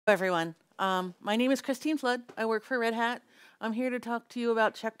Everyone. My name is Christine Flood. I work for Red Hat. I'm here to talk to you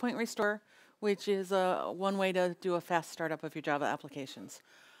about Checkpoint Restore, which is one way to do a fast startup of your Java applications.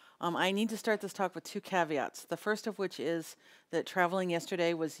 I need to start this talk with two caveats. The first of which is that traveling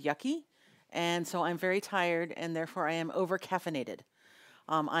yesterday was yucky, and so I'm very tired, and therefore I am over-caffeinated.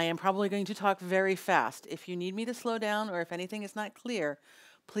 I am probably going to talk very fast. If you need me to slow down or if anything is not clear,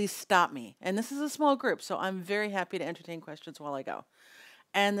 please stop me. And this is a small group, so I'm very happy to entertain questions while I go.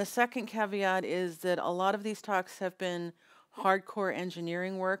 And the second caveat is that a lot of these talks have been hardcore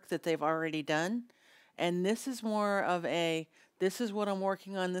engineering work that they've already done. And this is more of a, this is what I'm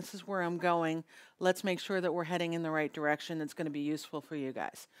working on, this is where I'm going. Let's make sure that we're heading in the right direction that's going to be useful for you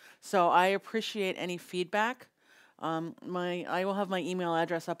guys. So I appreciate any feedback. I will have my email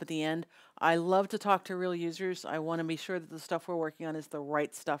address up at the end. I love to talk to real users. I want to be sure that the stuff we're working on is the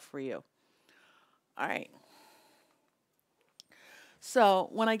right stuff for you. All right. So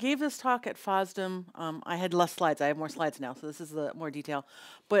when I gave this talk at FOSDEM, I had less slides. I have more slides now, so this is the more detail.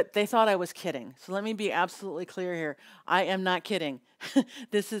 But they thought I was kidding. So let me be absolutely clear here. I am not kidding.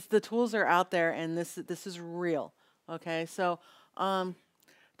 The tools are out there, and this is real. Okay, so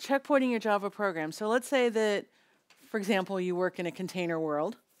checkpointing your Java program. So let's say that, for example, you work in a container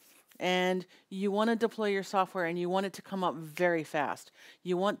world, and you want to deploy your software, and you want it to come up very fast.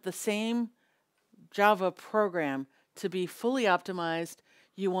 You want the same Java program to be fully optimized.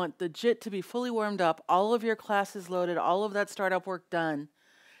 You want the JIT to be fully warmed up, all of your classes loaded, all of that startup work done,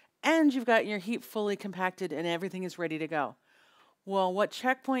 and you've got your heap fully compacted and everything is ready to go. Well, what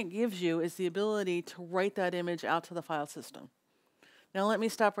Checkpoint gives you is the ability to write that image out to the file system. Now let me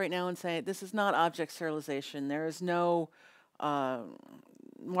stop right now and say this is not object serialization. There is no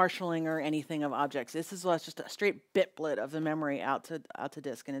marshalling or anything of objects. This is just a straight bitblit of the memory out to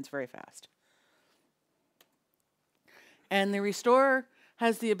disk, and it's very fast. And the restore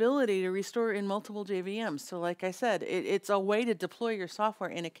has the ability to restore in multiple JVMs. So like I said, it's a way to deploy your software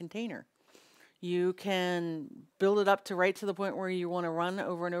in a container. You can build it up to right to the point where you want to run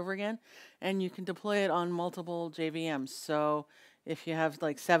over and over again, and you can deploy it on multiple JVMs. So if you have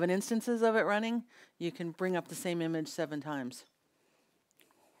like 7 instances of it running, you can bring up the same image 7 times.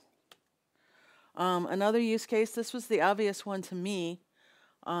 Another use case, this was the obvious one to me.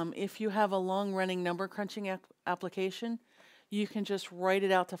 If you have a long-running number crunching application, you can just write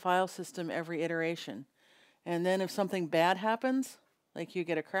it out to file system every iteration. And then if something bad happens, like you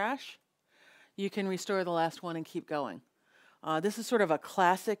get a crash, you can restore the last one and keep going. This is sort of a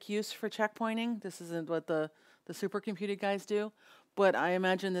classic use for checkpointing. This isn't what the supercomputing guys do, but I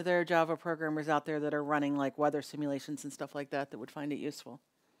imagine that there are Java programmers out there that are running like weather simulations and stuff like that that would find it useful.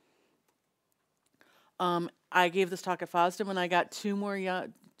 I gave this talk at FOSDEM and I got 2 more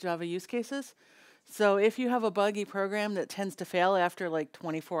Java use cases. So if you have a buggy program that tends to fail after like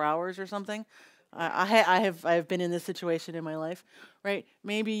 24 hours or something, I have been in this situation in my life, right?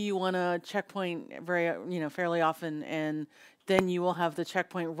 Maybe you want to checkpoint fairly often, and then you will have the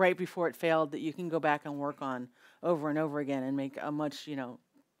checkpoint right before it failed that you can go back and work on over and over again and make a much,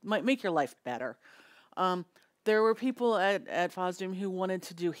 might make your life better. There were people at FOSDEM who wanted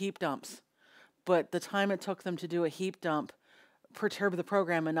to do heap dumps, but the time it took them to do a heap dump perturbed the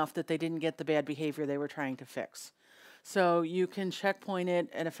program enough that they didn't get the bad behavior they were trying to fix. So you can checkpoint it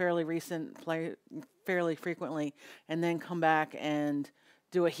at a fairly frequently, and then come back and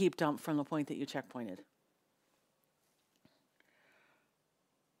do a heap dump from the point that you checkpointed.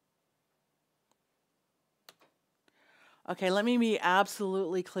 Okay, let me be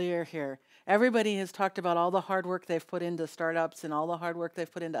absolutely clear here. Everybody has talked about all the hard work they've put into startups and all the hard work they've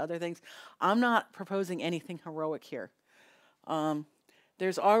put into other things. I'm not proposing anything heroic here.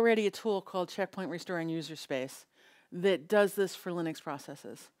 There's already a tool called Checkpoint Restore in User Space that does this for Linux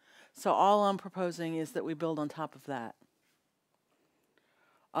processes. So all I'm proposing is that we build on top of that.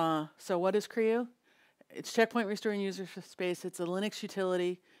 So what is CREU? It's Checkpoint Restore in User Space. It's a Linux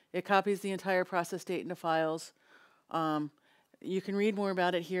utility. It copies the entire process state into files. You can read more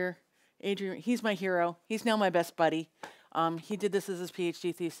about it here. Adrian, he's my hero. He's now my best buddy. He did this as his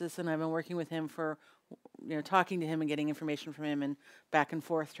PhD thesis, and I've been working with him for, talking to him and getting information from him and back and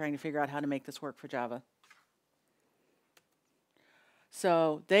forth trying to figure out how to make this work for Java.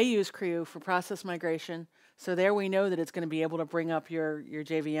 So they use CREU for process migration. So there we know that it's going to be able to bring up your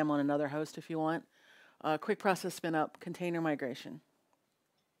JVM on another host if you want. Quick process spin up, container migration.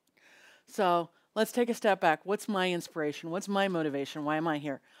 So let's take a step back. What's my inspiration? What's my motivation? Why am I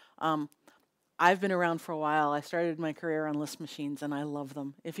here? I've been around for a while. I started my career on Lisp machines, and I love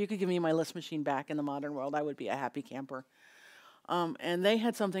them. If you could give me my Lisp machine back in the modern world, I would be a happy camper. And they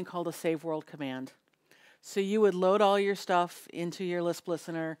had something called a save world command. So you would load all your stuff into your Lisp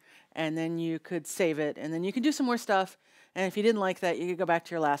listener, and then you could save it, and then you could do some more stuff. And if you didn't like that, you could go back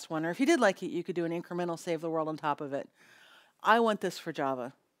to your last one. Or if you did like it, you could do an incremental save the world on top of it. I want this for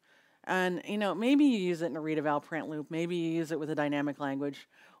Java. And, maybe you use it in a read eval print loop. Maybe you use it with a dynamic language.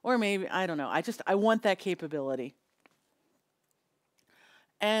 Or maybe, I don't know. I want that capability.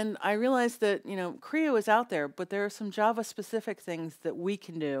 And I realized that, Creo is out there, but there are some Java-specific things that we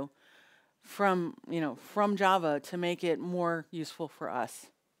can do from Java to make it more useful for us.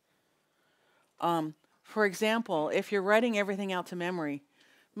 For example, if you're writing everything out to memory,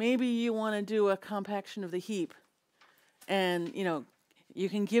 maybe you want to do a compaction of the heap, and you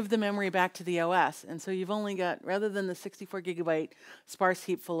can give the memory back to the OS, and so you've only got, rather than the 64 gigabyte sparse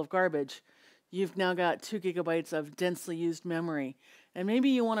heap full of garbage, you've now got 2 gigabytes of densely used memory, and maybe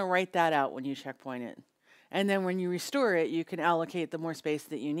you want to write that out when you checkpoint it, and then when you restore it, you can allocate the more space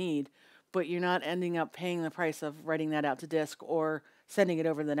that you need, but you're not ending up paying the price of writing that out to disk or sending it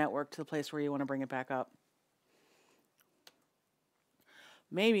over the network to the place where you want to bring it back up.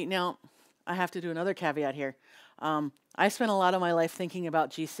 Maybe, now, I have to do another caveat here. I spent a lot of my life thinking about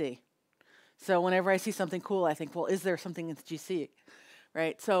GC. So whenever I see something cool, I think, well, is there something in GC?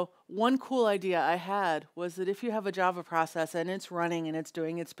 Right? So one cool idea I had was that if you have a Java process and it's running and it's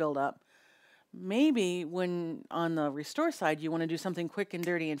doing its build-up, maybe when on the restore side, you want to do something quick and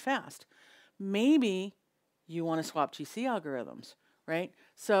dirty and fast. Maybe you want to swap GC algorithms, right?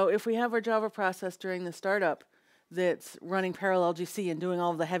 So if we have our Java process during the startup that's running parallel GC and doing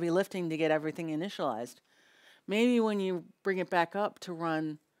all of the heavy lifting to get everything initialized, maybe when you bring it back up to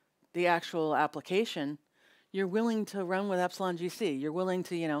run the actual application, you're willing to run with epsilon GC. You're willing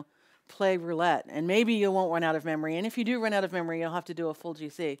to, play roulette. And maybe you won't run out of memory. And if you do run out of memory, you'll have to do a full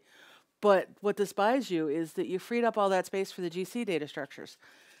GC. But what this buys you is that you freed up all that space for the GC data structures.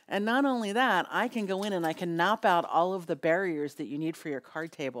 And not only that, I can go in and I can knock out all of the barriers that you need for your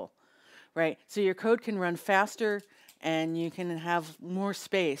card table, right? So your code can run faster and you can have more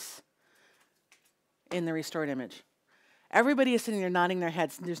space in the restored image. Everybody is sitting there nodding their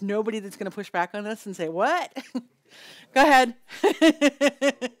heads. There's nobody that's going to push back on this and say, what? Go ahead.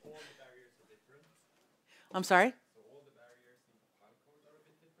 I'm sorry?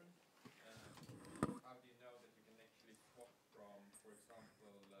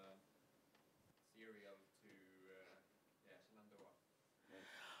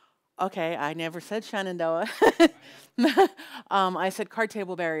 Okay, I never said Shenandoah. I said card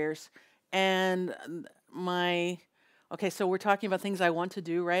table barriers. And okay, so we're talking about things I want to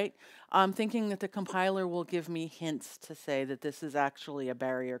do, right? I'm thinking that the compiler will give me hints to say that this is actually a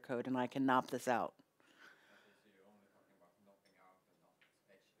barrier code and I can knock this out.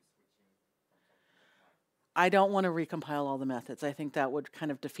 I don't want to recompile all the methods. I think that would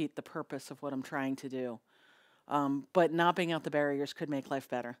kind of defeat the purpose of what I'm trying to do. But knocking out the barriers could make life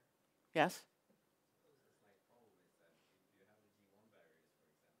better. Yes?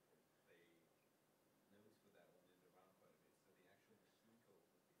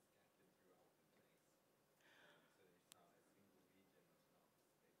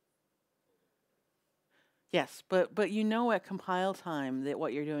 Yes, but at compile time that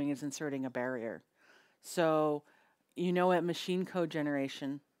what you're doing is inserting a barrier. So at machine code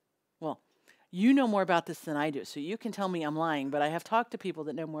generation, well, you know more about this than I do, so you can tell me I'm lying, but I have talked to people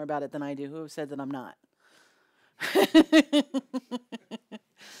that know more about it than I do who have said that I'm not. So let's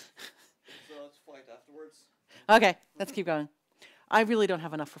fight afterwards. Okay, let's keep going. I really don't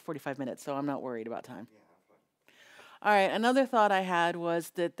have enough for 45 minutes, so I'm not worried about time. Yeah, fine. All right, another thought I had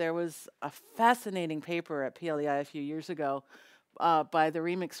was that there was a fascinating paper at PLEI a few years ago by the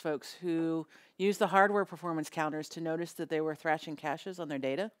Remix folks who used the hardware performance counters to notice that they were thrashing caches on their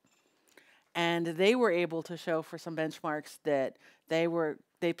data. And they were able to show for some benchmarks that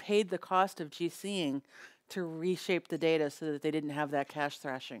they paid the cost of GCing to reshape the data so that they didn't have that cache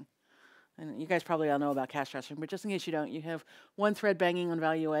thrashing. And you guys probably all know about cache thrashing, but just in case you don't, you have one thread banging on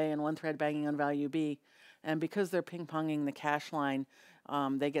value A and one thread banging on value B. And because they're ping-ponging the cache line,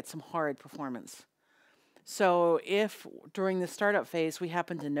 they get some horrid performance. So if during the startup phase we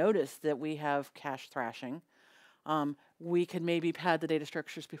happen to notice that we have cache thrashing, we could maybe pad the data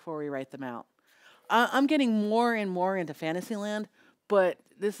structures before we write them out. I'm getting more and more into Fantasyland, but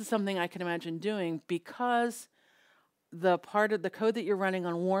this is something I can imagine doing because the part of the code that you're running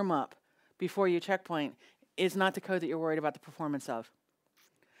on warm-up before you checkpoint is not the code that you're worried about the performance of.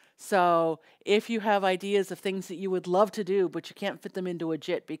 So if you have ideas of things that you would love to do, but you can't fit them into a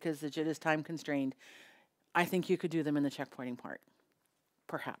JIT because the JIT is time constrained, I think you could do them in the checkpointing part,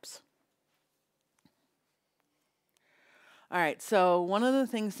 perhaps. All right, so one of the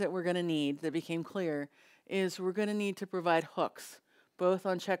things that we're going to need that became clear is we're going to need to provide hooks, both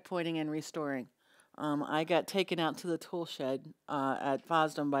on checkpointing and restoring. I got taken out to the tool shed at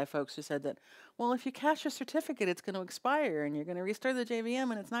FOSDEM by folks who said that, well, if you cache a certificate, it's going to expire, and you're going to restore the JVM,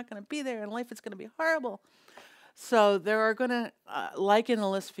 and it's not going to be there, and life is going to be horrible. So there are going to, like in the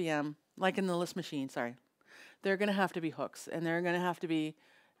list VM, like in the list machine, sorry, there are going to have to be hooks, and they're going to have to be,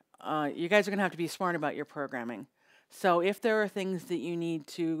 you guys are going to have to be smart about your programming. So if there are things that you need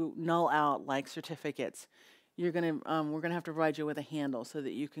to null out, like certificates, we're going to have to provide you with a handle so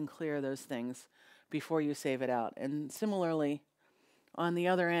that you can clear those things before you save it out. And similarly, on the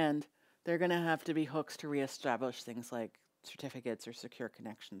other end, there are going to have to be hooks to reestablish things like certificates or secure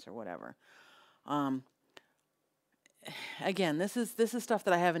connections or whatever. Again, this is stuff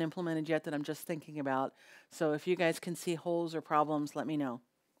that I haven't implemented yet that I'm just thinking about. So if you guys can see holes or problems, let me know.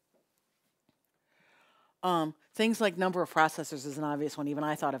 Things like number of processors is an obvious one. Even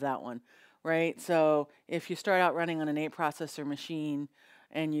I thought of that one, right? So if you start out running on an 8-processor machine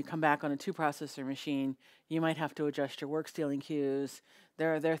and you come back on a 2-processor machine, you might have to adjust your work stealing queues.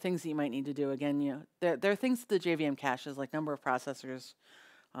 There are things that you might need to do. Again, there are things that the JVM caches, like number of processors,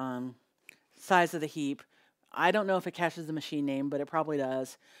 size of the heap. I don't know if it caches the machine name, but it probably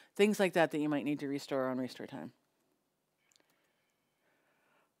does. Things like that you might need to restore on restore time.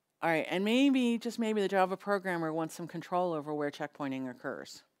 All right, and maybe, just maybe, the Java programmer wants some control over where checkpointing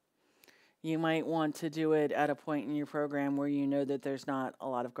occurs. You might want to do it at a point in your program where you know that there's not a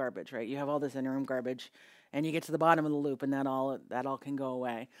lot of garbage, right? You have all this interim garbage, and you get to the bottom of the loop, and that all can go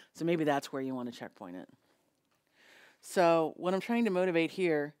away. So maybe that's where you want to checkpoint it. So what I'm trying to motivate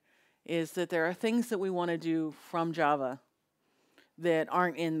here is that there are things that we want to do from Java that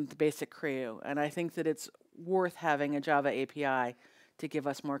aren't in the basic crew, and I think that it's worth having a Java API to give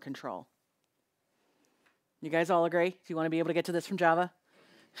us more control. You guys all agree? Do you want to be able to get to this from Java?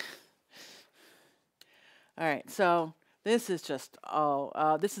 All right, so this is just,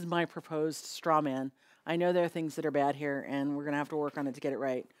 this is my proposed straw man. I know there are things that are bad here, and we're going to have to work on it to get it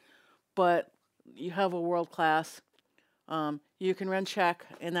right. But you have a world class. You can run check,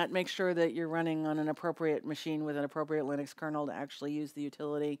 and that makes sure that you're running on an appropriate machine with an appropriate Linux kernel to actually use the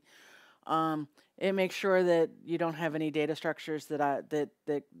utility. It makes sure that you don't have any data structures that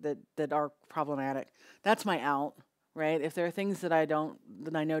are problematic. That's my out. Right? If there are things that I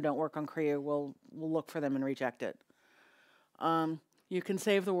know don't work on Creo, we'll look for them and reject it. You can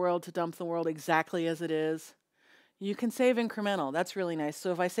save the world to dump the world exactly as it is. You can save incremental. That's really nice.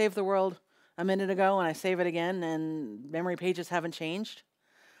 So if I save the world a minute ago and I save it again and memory pages haven't changed,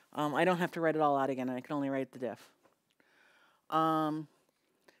 I don't have to write it all out again. I can only write the diff.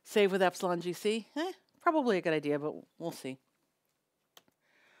 Save with epsilon GC? Probably a good idea, but we'll see.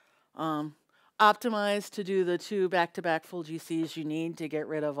 Optimize to do the 2 back-to-back full GCs you need to get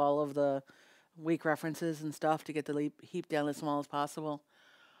rid of all of the weak references and stuff to get the heap down as small as possible.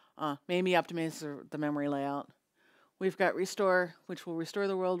 Maybe optimize the memory layout. We've got restore, which will restore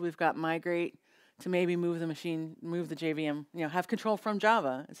the world. We've got migrate to maybe move the machine, move the JVM, have control from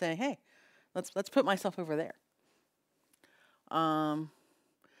Java and say, hey, let's put myself over there.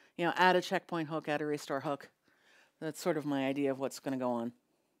 Add a checkpoint hook, add a restore hook. That's sort of my idea of what's going to go on.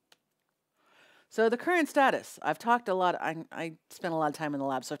 So the current status, I've talked a lot, I spent a lot of time in the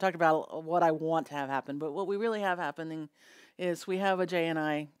lab, so I've talked about what I want to have happen, but what we really have happening is we have a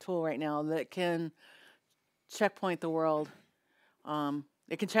JNI tool right now that can checkpoint the world.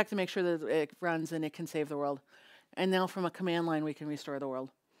 It can check to make sure that it runs and it can save the world. And now from a command line, we can restore the world.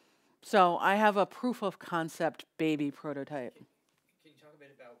 So I have a proof of concept baby prototype. Can you talk a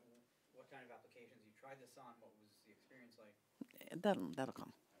bit about what kind of applications you tried this on? What was the experience like? That'll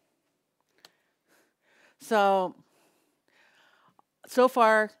come. So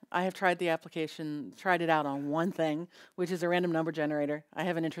far, I have tried the application, tried it out on one thing, which is a random number generator. I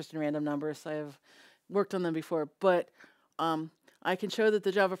have an interest in random numbers. I have worked on them before, but I can show that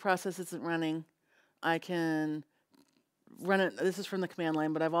the Java process isn't running. I can run it. This is from the command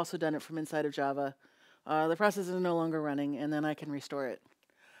line, but I've also done it from inside of Java. The process is no longer running, and then I can restore it.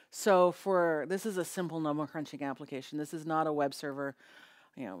 So this is a simple number crunching application. This is not a web server.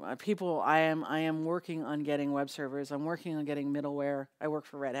 I am working on getting web servers. I'm working on getting middleware. I work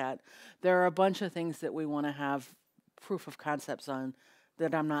for Red Hat. There are a bunch of things that we want to have proof of concepts on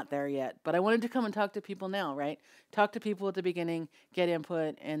that I'm not there yet. But I wanted to come and talk to people now, right? Talk to people at the beginning, get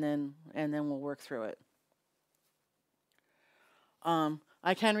input, and then we'll work through it.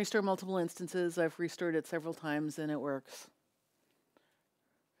 I can restore multiple instances. I've restored it several times, and it works.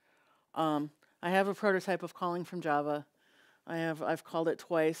 I have a prototype of calling from Java. I've called it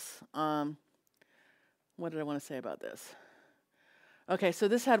twice. What did I want to say about this? Okay, so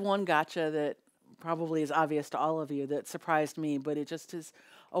this had one gotcha that probably is obvious to all of you that surprised me, but it just is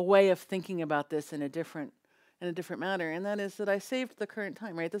a way of thinking about this in a different manner, and that is that I saved the current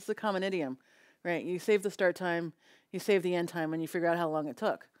time, right? This is a common idiom, right? You save the start time, you save the end time, and you figure out how long it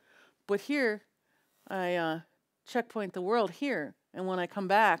took. But here, I checkpoint the world here, and when I come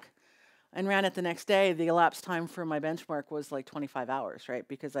back and ran it the next day, the elapsed time for my benchmark was like 25 hours, right?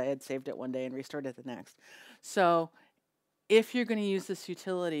 Because I had saved it one day and restored it the next. So if you're going to use this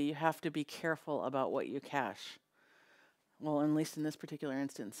utility, you have to be careful about what you cache. Well, at least in this particular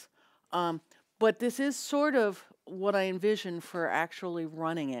instance. But this is sort of what I envision for actually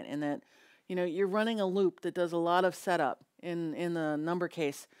running it, in that, you know, you're running a loop that does a lot of setup. In the number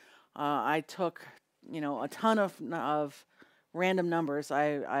case, I took, you know, a ton of random numbers.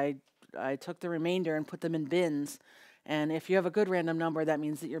 I took the remainder and put them in bins. And if you have a good random number, that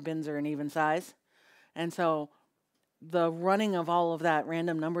means that your bins are an even size. And so the running of all of that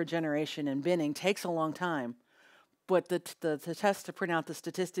random number generation and binning takes a long time. But the test to print out the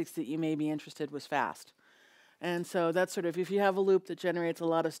statistics that you may be interested was fast. And so that's sort of, if you have a loop that generates a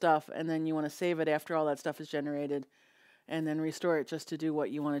lot of stuff and then you want to save it after all that stuff is generated and then restore it just to do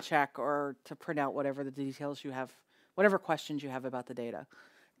what you want to check or to print out whatever the details you have, whatever questions you have about the data.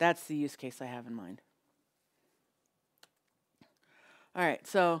 That's the use case I have in mind. All right,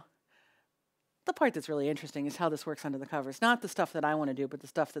 so the part that's really interesting is how this works under the covers. Not the stuff that I want to do, but the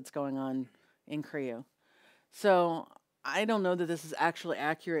stuff that's going on in Creo. So I don't know that this is actually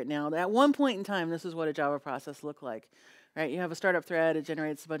accurate now. At one point in time, this is what a Java process looked like, right? You have a startup thread. It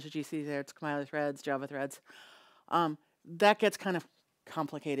generates a bunch of GC threads, compiler threads, Java threads. That gets kind of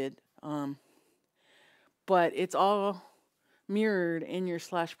complicated, but it's all mirrored in your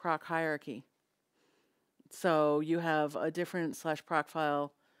 /proc hierarchy. So you have a different /proc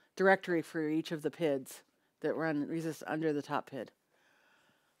file directory for each of the PIDs that exist under the top PID.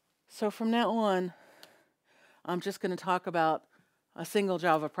 So from now on, I'm just going to talk about a single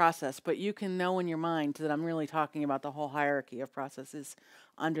Java process, but you can know in your mind that I'm really talking about the whole hierarchy of processes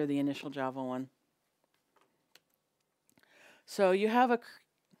under the initial Java one. So you have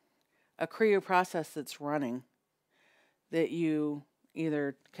a Creo process that's running that you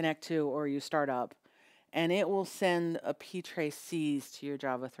either connect to or you start up, and it will send a ptrace sees to your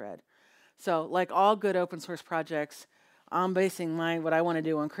Java thread. So like all good open source projects, I'm basing what I want to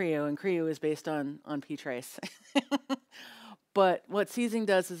do on Creo, and Creo is based on ptrace. But what seizing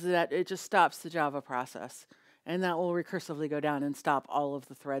does is that it just stops the Java process, and that will recursively go down and stop all of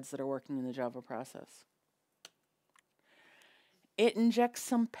the threads that are working in the Java process. It injects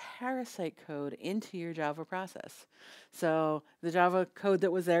some parasite code into your Java process. So the Java code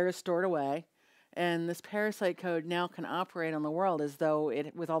that was there is stored away, and this parasite code now can operate on the world as though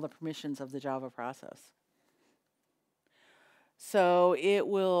it with all the permissions of the Java process. So it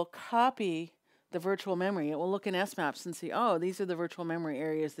will copy the virtual memory. It will look in SMAPs and see, oh, these are the virtual memory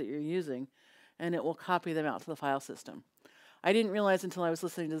areas that you're using, and it will copy them out to the file system. I didn't realize until I was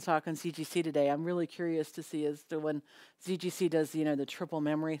listening to the talk on ZGC today. I'm really curious to see as to when ZGC does, you know, the triple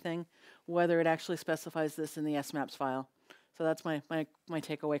memory thing, whether it actually specifies this in the SMAPs file. So that's my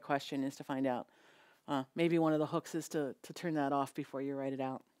takeaway question, is to find out. Maybe one of the hooks is to turn that off before you write it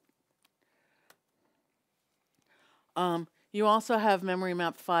out. You also have memory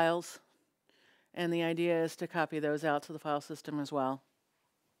mapped files, and the idea is to copy those out to the file system as well.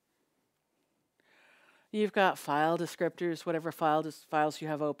 You've got file descriptors, whatever files you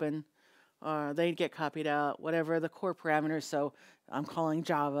have open, they get copied out, whatever the core parameters. So I'm calling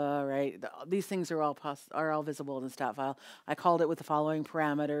Java, right? These things are all visible in the stat file. I called it with the following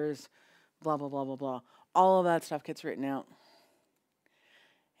parameters, blah, blah, blah, blah, blah. All of that stuff gets written out.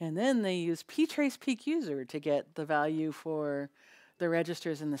 And then they use ptrace peak user to get the value for the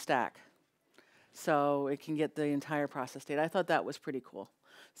registers in the stack. So it can get the entire process data. I thought that was pretty cool.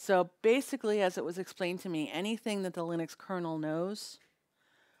 So basically, as it was explained to me, anything that the Linux kernel knows,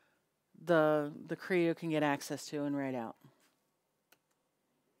 the Creo can get access to and write out.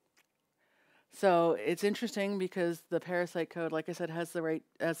 So it's interesting because the parasite code, like I said, has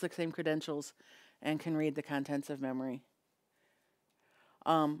the same credentials and can read the contents of memory.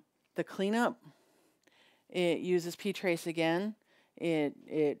 The cleanup, it uses ptrace again.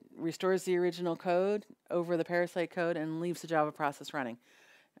 It restores the original code over the parasite code and leaves the Java process running.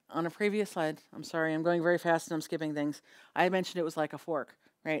 On a previous slide, I'm sorry, I'm going very fast and I'm skipping things. I mentioned it was like a fork,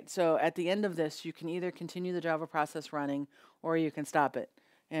 right? So at the end of this, you can either continue the Java process running or you can stop it.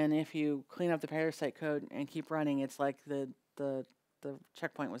 And if you clean up the parasite code and keep running, it's like the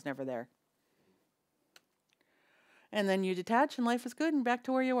checkpoint was never there. And then you detach and life is good and back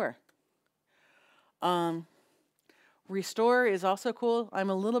to where you were. Restore is also cool. I'm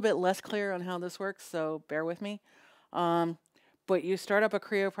a little bit less clear on how this works, so bear with me. But you start up a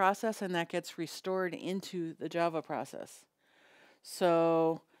Creo process, and that gets restored into the Java process.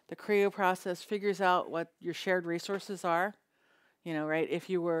 So the Creo process figures out what your shared resources are. Right? If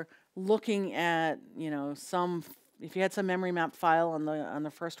you were looking at, if you had some memory map file on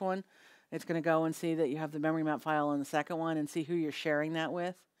the first one, it's going to go and see that you have the memory map file on the second one and see who you're sharing that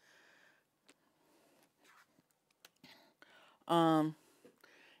with.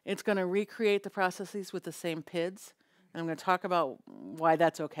 It's going to recreate the processes with the same PIDs. And I'm going to talk about why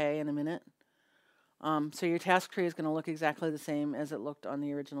that's okay in a minute. So your task tree is going to look exactly the same as it looked on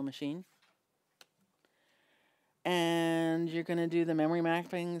the original machine. And you're going to do the memory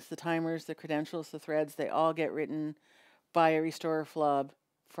mappings, the timers, the credentials, the threads. They all get written by a restore or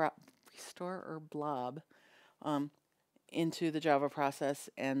blob into the Java process,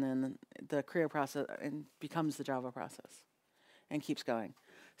 and then the Creo process and becomes the Java process and keeps going.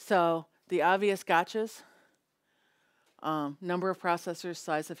 So the obvious gotchas, number of processors,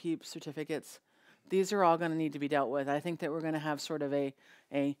 size of heap, certificates, these are all going to need to be dealt with. I think that we're going to have sort of a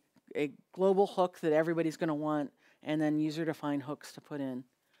global hook that everybody's going to want, and then user-defined hooks to put in.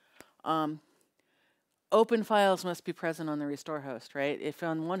 Open files must be present on the restore host, right? If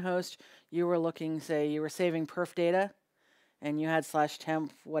on one host you were looking, say, you were saving perf data, and you had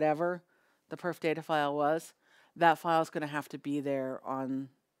 /temp whatever the perf data file was, that file is going to have to be there on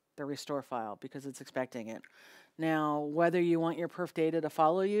the restore file because it's expecting it. Now, whether you want your perf data to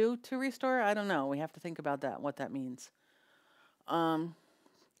follow you to restore, I don't know. We have to think about that, what that means.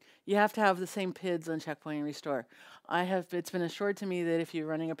 You have to have the same PIDs on checkpoint and restore. It's been assured to me that if you're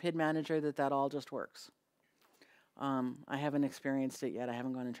running a PID manager, that all just works. I haven't experienced it yet. I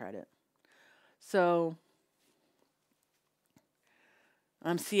haven't gone and tried it. So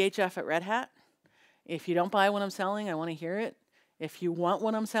I'm CHF at Red Hat. If you don't buy what I'm selling, I want to hear it. If you want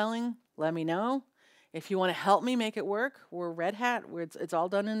what I'm selling, let me know. If you want to help me make it work, we're Red Hat. It's all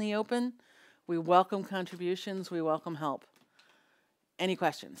done in the open. We welcome contributions. We welcome help. Any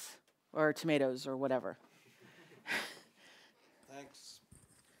questions? Or tomatoes or whatever. Thanks.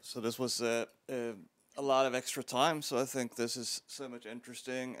 So this was a lot of extra time, so I think this is so much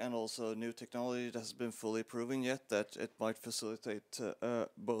interesting and also new technology that has been fully proven yet that it might facilitate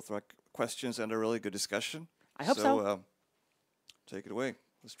both questions and a really good discussion. I hope so. Take it away.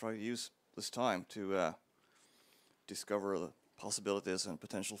 Let's try to use this time to discover the possibilities and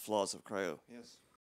potential flaws of Creo. Yes.